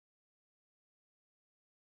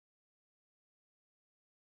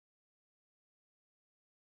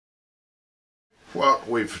What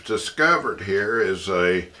we've discovered here is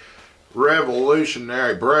a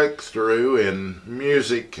revolutionary breakthrough in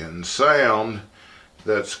music and sound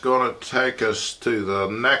that's going to take us to the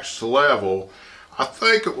next level. I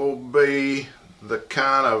think it will be the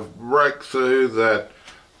kind of breakthrough that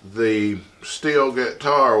the steel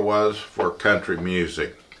guitar was for country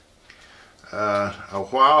music. A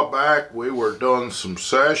while back we were doing some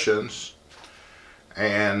sessions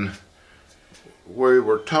and we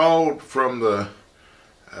were told from the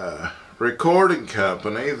recording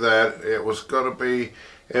company that it was going to be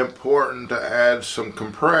important to add some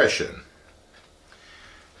compression.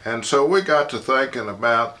 And so we got to thinking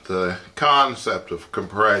about the concept of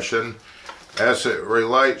compression as it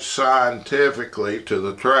relates scientifically to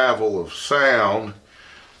the travel of sound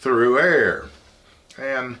through air.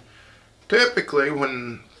 And typically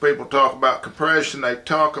when people talk about compression, they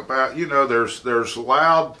talk about, you know, there's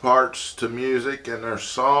loud parts to music and there's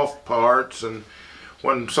soft parts, and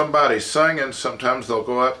when somebody's singing, sometimes they'll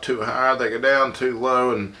go up too high, they go down too low,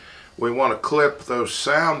 and we want to clip those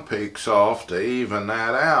sound peaks off to even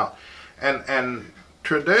that out. And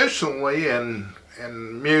traditionally in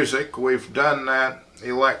music, we've done that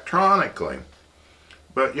electronically.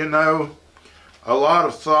 But you know, a lot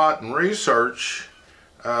of thought and research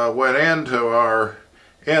went into our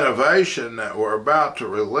innovation that we're about to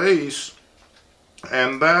release,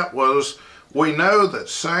 and that was, we know that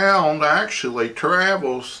sound actually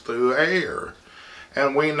travels through air,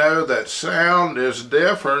 and we know that sound is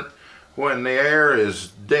different when the air is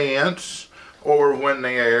dense or when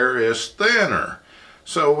the air is thinner.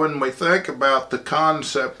 So when we think about the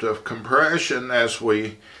concept of compression, as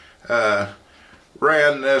we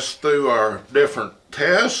ran this through our different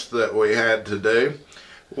tests that we had to do,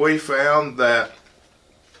 we found that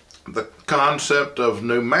the concept of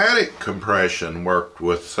pneumatic compression worked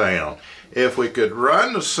with sound. If we could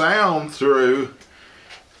run the sound through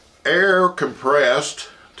air compressed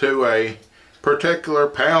to a particular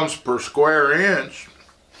pounds per square inch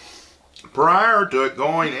prior to it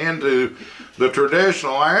going into the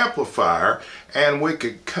traditional amplifier, and we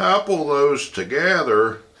could couple those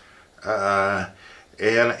together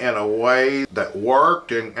in a way that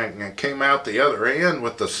worked and came out the other end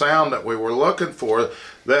with the sound that we were looking for,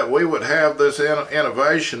 that we would have this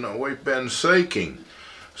innovation that we've been seeking.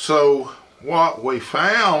 So what we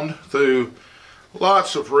found through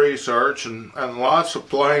lots of research and lots of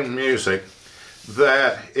playing music,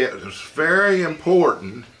 that it was very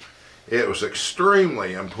important, it was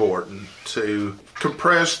extremely important to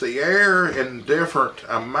compress the air in different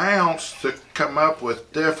amounts to come up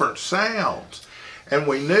with different sounds. And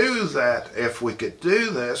we knew that if we could do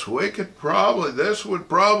this, this would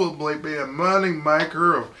probably be a money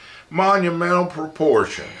maker of monumental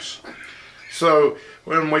proportions. So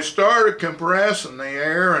when we started compressing the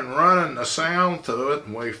air and running the sound through it,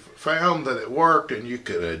 and we found that it worked, and you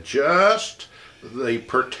could adjust the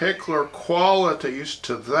particular qualities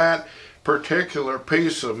to that particular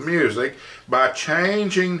piece of music by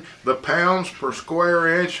changing the pounds per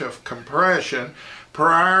square inch of compression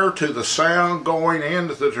prior to the sound going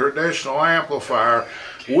into the traditional amplifier,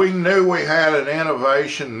 we knew we had an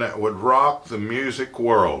innovation that would rock the music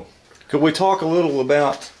world. Could we talk a little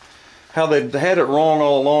about how they had it wrong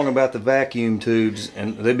all along about the vacuum tubes,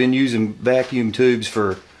 and they've been using vacuum tubes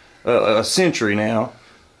for a century now,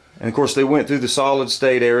 and of course they went through the solid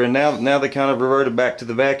state era, and now they kind of reverted back to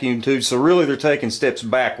the vacuum tubes, so really they're taking steps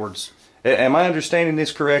backwards. Am I understanding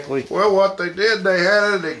this correctly? Well, what they did, they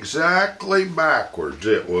had it exactly backwards.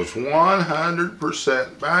 It was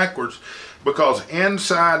 100% backwards, because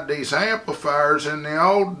inside these amplifiers in the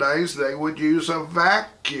old days, they would use a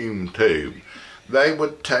vacuum tube. They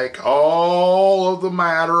would take all of the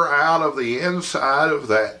matter out of the inside of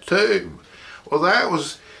that tube. Well, that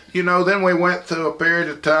was, you know, then we went through a period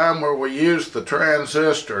of time where we used the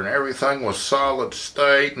transistor and everything was solid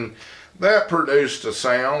state, and that produced a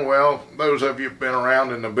sound. Well, those of you who've been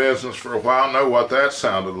around in the business for a while know what that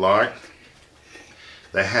sounded like.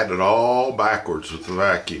 They had it all backwards with the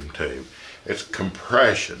vacuum tube. It's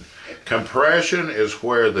compression. Compression is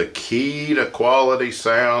where the key to quality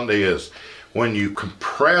sound is. When you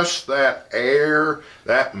compress that air,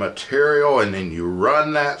 that material, and then you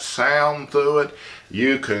run that sound through it,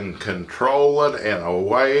 you can control it in a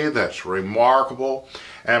way that's remarkable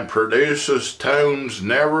and produces tones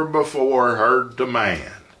never before heard to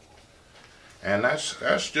man. And that's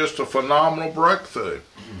just a phenomenal breakthrough.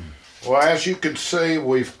 Well, as you can see,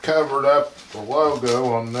 we've covered up the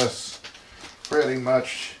logo on this pretty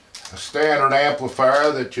much a standard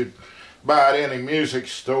amplifier that you'd buy at any music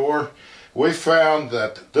store. We found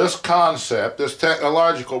that this concept, this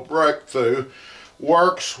technological breakthrough,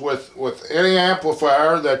 works with any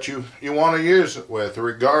amplifier that you want to use it with,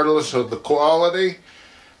 regardless of the quality,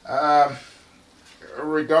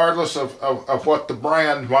 regardless of what the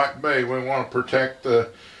brand might be. We want to protect the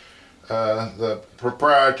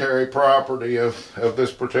proprietary property of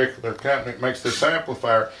this particular company that makes this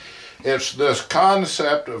amplifier. It's this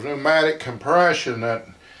concept of pneumatic compression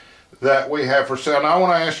that we have for sale. Now I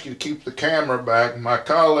want to ask you to keep the camera back. My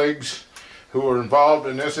colleagues who are involved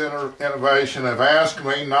in this innovation have asked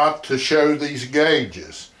me not to show these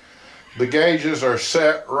gauges. The gauges are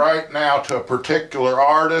set right now to a particular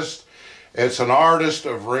artist. It's an artist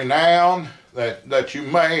of renown that you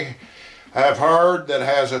may have heard, that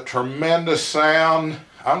has a tremendous sound.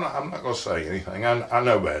 I'm not going to say anything. I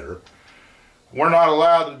know better. We're not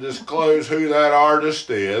allowed to disclose who that artist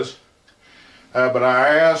is, but I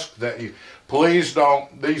ask that you please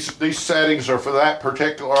don't. These settings are for that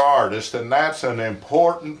particular artist, and that's an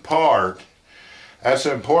important part. That's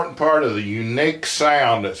an important part of the unique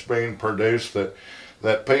sound that's being produced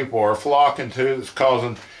that people are flocking to. That's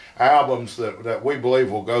causing albums that we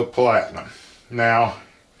believe will go platinum. Now,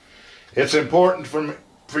 it's important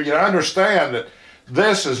for you to understand that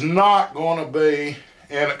this is not going to be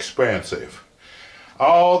inexpensive.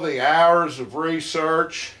 All the hours of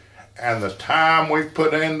research and the time we've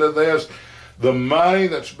put into this, the money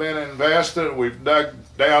that's been invested, we've dug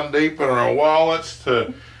down deep in our wallets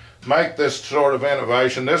to make this sort of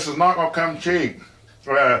innovation. This is not going to come cheap.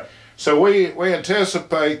 So we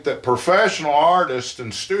anticipate that professional artists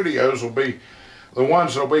and studios will be the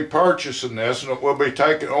ones that will be purchasing this, and we'll be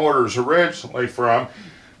taking orders originally from.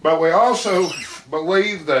 But we also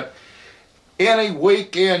believe that any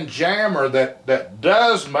weekend jammer that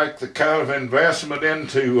does make the kind of investment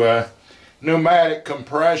into pneumatic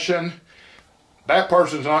compression, that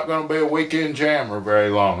person's not going to be a weekend jammer very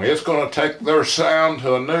long. It's going to take their sound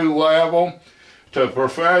to a new level, to a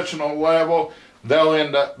professional level. They'll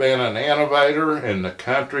end up being an innovator in the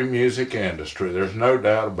country music industry. There's no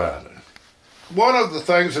doubt about it. One of the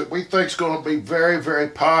things that we think is going to be very, very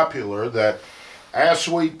popular, that as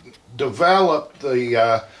we develop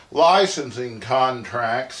the licensing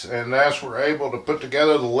contracts and as we're able to put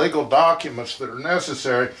together the legal documents that are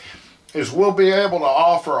necessary, is we'll be able to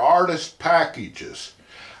offer artist packages.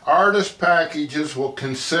 Artist packages will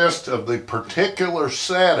consist of the particular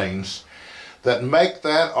settings that make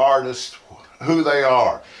that artist who they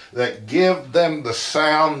are, that give them the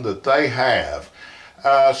sound that they have.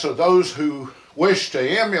 So those who wish to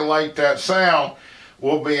emulate that sound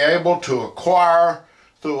will be able to acquire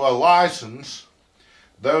through a license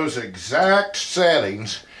those exact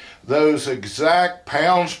settings, those exact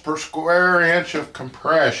pounds per square inch of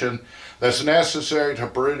compression that's necessary to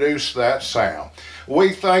produce that sound.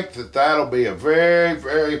 We think that that'll be a very,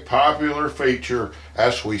 very popular feature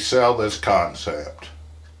as we sell this concept.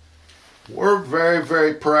 We're very,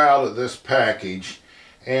 very proud of this package,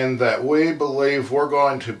 and that we believe we're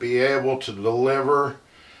going to be able to deliver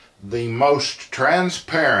the most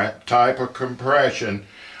transparent type of compression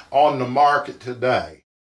on the market today.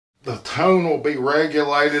 The tone will be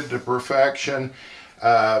regulated to perfection.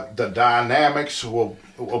 The dynamics will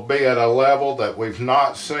be at a level that we've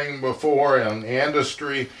not seen before in the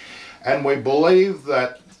industry, and we believe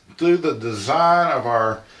that through the design of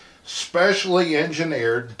our specially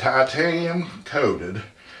engineered titanium coated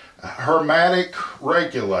hermetic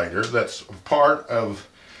regulator that's part of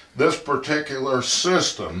this particular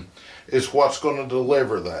system is what's going to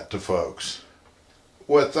deliver that to folks.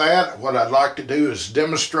 With that, what I'd like to do is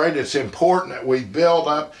demonstrate. It's important that we build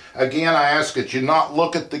up. Again, I ask that you not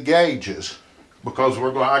look at the gauges, because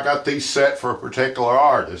I got these set for a particular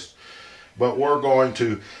artist, but we're going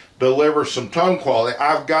to deliver some tone quality.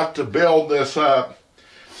 I've got to build this up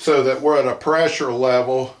so that we're at a pressure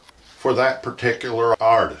level for that particular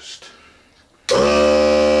artist.